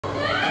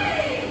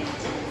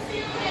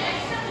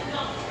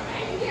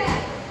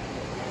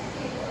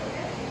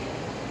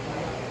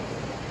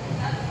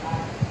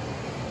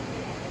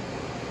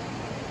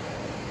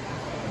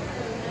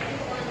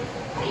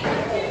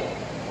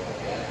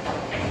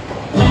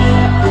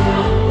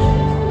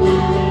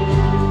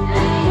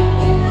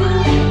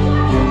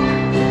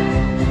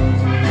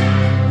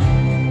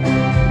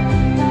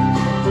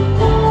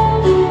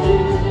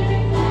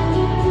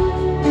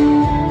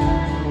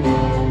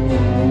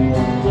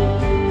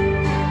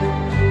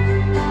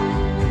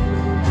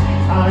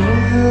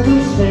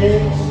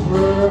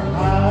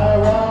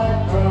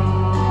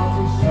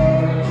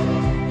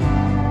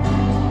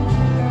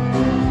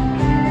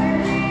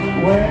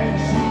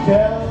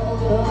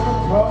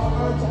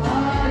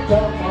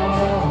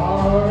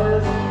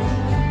heart.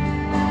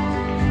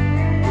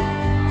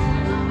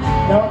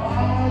 Now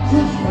I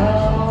just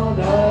found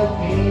a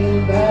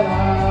game that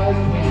I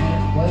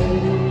can't play.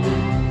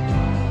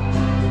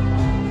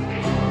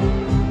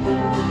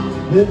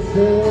 This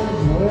is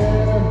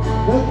where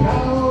the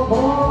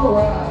cowboy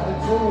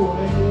rides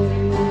away.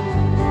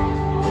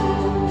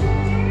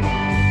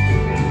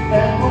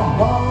 And my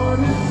heart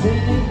is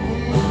sinking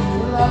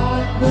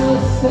like the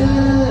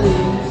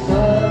setting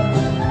sun,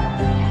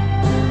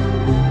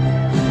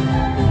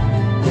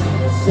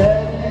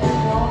 setting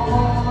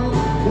on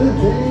the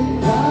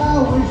things I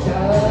wish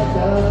I'd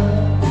done.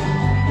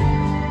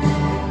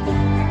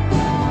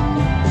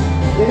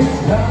 It's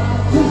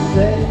time to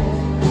say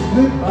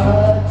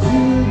goodbye to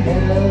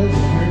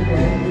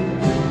yesterday.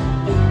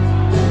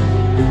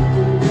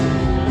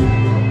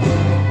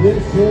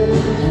 This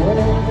is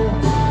where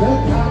the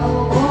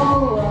cowboy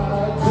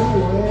rides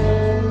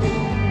away.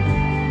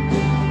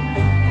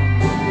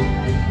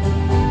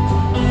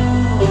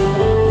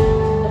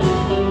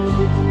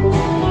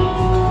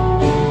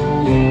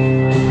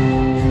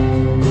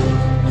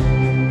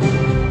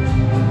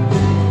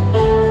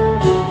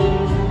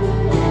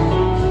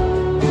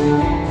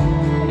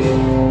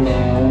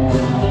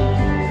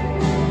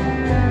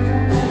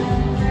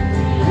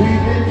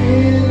 We've been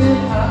in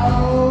and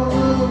out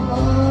of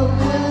love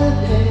and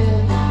in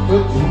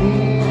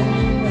between.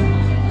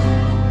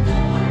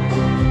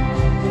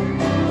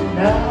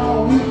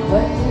 Now we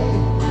play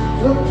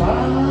the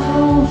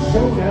final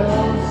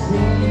showdown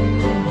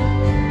scene.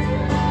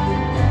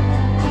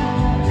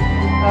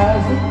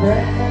 As the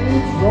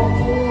credits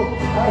roll,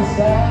 a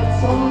sad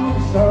song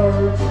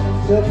starts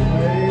to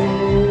play.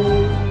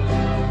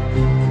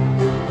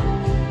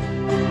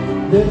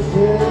 This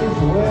is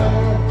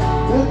where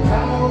the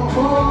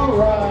cowboy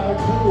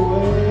rides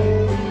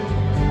away.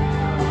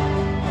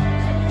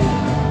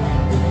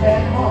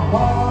 And my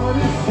heart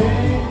is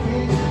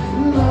sinking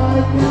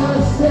like a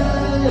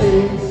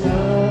setting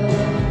sun,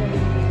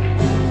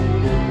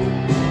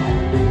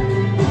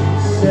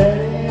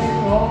 setting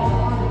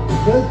on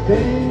the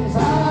things I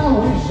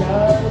wish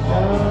I'd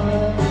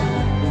done.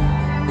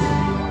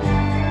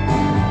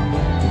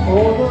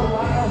 Oh, the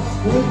last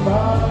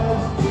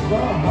goodbyes,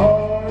 the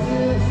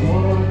hardest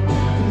one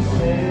to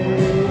say.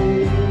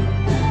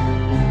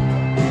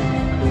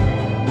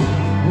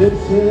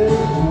 This is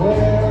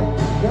where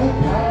the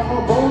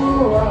cowboy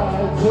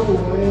rides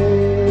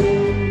away.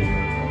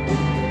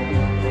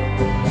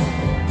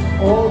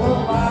 Oh, the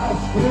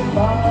last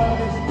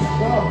goodbyes,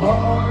 the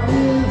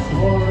hardest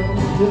one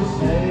to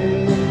say.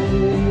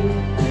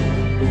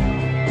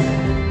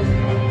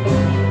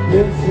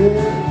 This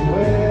is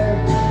where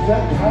the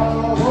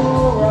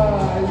cowboy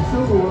rides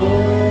away.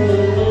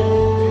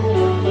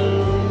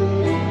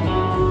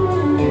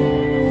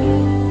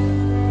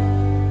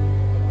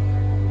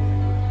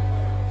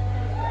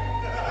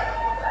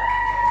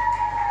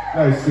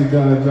 Nicely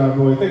done, John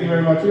Boy. Thank you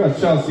very much. We got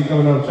Chelsea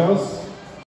coming up, Chelsea.